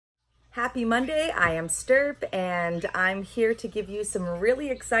Happy Monday, I am Stirp and I'm here to give you some really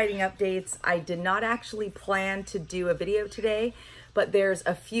exciting updates. I did not actually plan to do a video today, but there's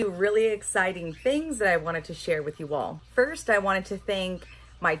a few really exciting things that I wanted to share with you all. First, I wanted to thank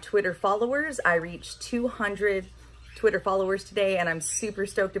my Twitter followers. I reached 200 Twitter followers today and I'm super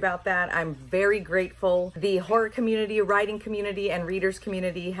stoked about that. I'm very grateful. The horror community, writing community, and readers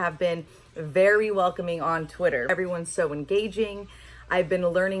community have been very welcoming on Twitter. Everyone's so engaging. I've been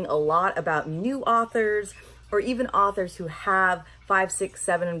learning a lot about new authors or even authors who have 5, 6,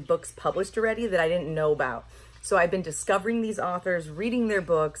 7 books published already that I didn't know about. So I've been discovering these authors, reading their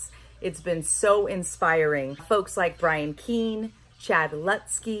books. It's been so inspiring. Folks like Brian Keene, Chad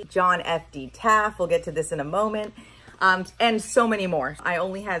Lutsky, John F.D. Taff, we'll get to this in a moment, and so many more. I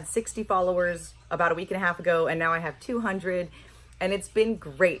only had 60 followers about a week and a half ago, and now I have 200. And it's been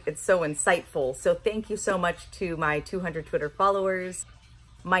great. It's so insightful. So thank you so much to my 200 Twitter followers.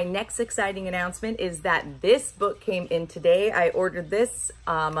 My next exciting announcement is that this book came in today. I ordered this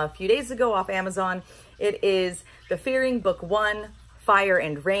a few days ago off Amazon. It is The Fearing Book 1, Fire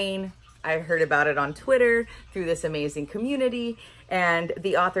and Rain. I heard about it on Twitter through this amazing community, and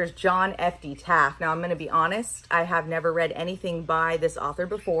the author's John F.D. Taff. Now, I'm going to be honest, I have never read anything by this author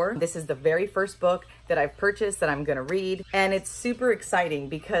before. This is the very first book that I've purchased that I'm going to read, and it's super exciting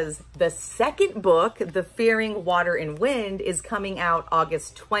because the second book, The Fearing Water and Wind, is coming out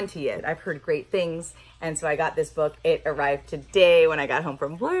August 20th. I've heard great things, and so I got this book. It arrived today when I got home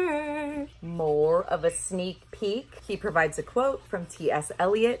from work. More of a sneak peek. He provides a quote from T.S.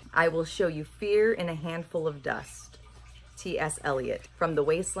 Eliot. "I will show you fear in a handful of dust." T.S. Eliot, from The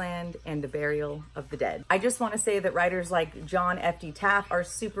Wasteland and the Burial of the Dead. I just want to say that writers like John F.D. Taff are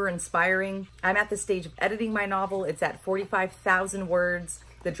super inspiring. I'm at the stage of editing my novel. It's at 45,000 words.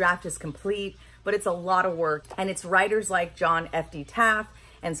 The draft is complete, but it's a lot of work. And it's writers like John F.D. Taff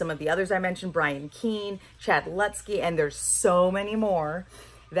and some of the others I mentioned, Brian Keene, Chad Lutsky, and there's so many more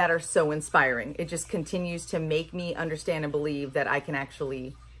that are so inspiring. It just continues to make me understand and believe that I can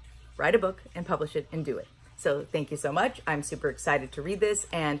actually write a book and publish it and do it. So thank you so much. I'm super excited to read this.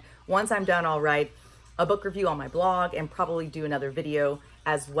 And once I'm done, I'll write a book review on my blog and probably do another video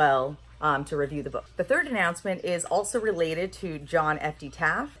as well to review the book. The third announcement is also related to John F.D.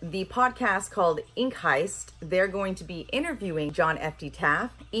 Taff. The podcast called Ink Heist, they're going to be interviewing John F.D.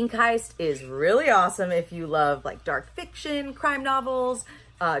 Taff. Ink Heist is really awesome if you love like dark fiction, crime novels,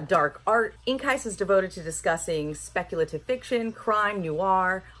 dark art. Ink Heist is devoted to discussing speculative fiction, crime,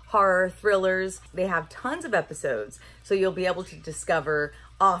 noir, horror, thrillers. They have tons of episodes, so you'll be able to discover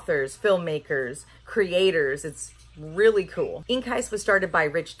authors, filmmakers, creators. It's really cool. Ink Heist was started by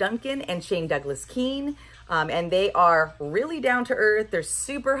Rich Duncan and Shane Douglas Keene, and they are really down to earth. They're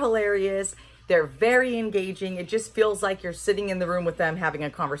super hilarious. They're very engaging. It just feels like you're sitting in the room with them having a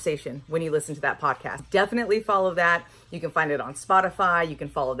conversation when you listen to that podcast. Definitely follow that. You can find it on Spotify. You can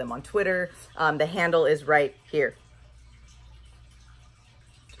follow them on Twitter. The handle is right here.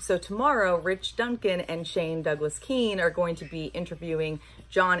 So tomorrow, Rich Duncan and Shane Douglas Keene are going to be interviewing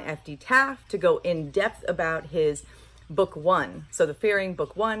John F.D. Taff to go in depth about his book 1. So The Fearing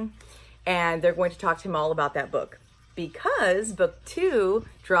Book 1, and they're going to talk to him all about that book because book 2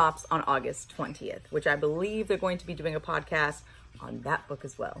 drops on August 20th, which I believe they're going to be doing a podcast on that book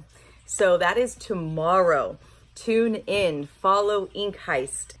as well. So that is tomorrow. Tune in, follow Ink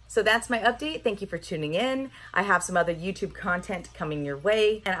Heist. So that's my update. Thank you for tuning in. I have some other YouTube content coming your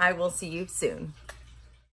way, and I will see you soon.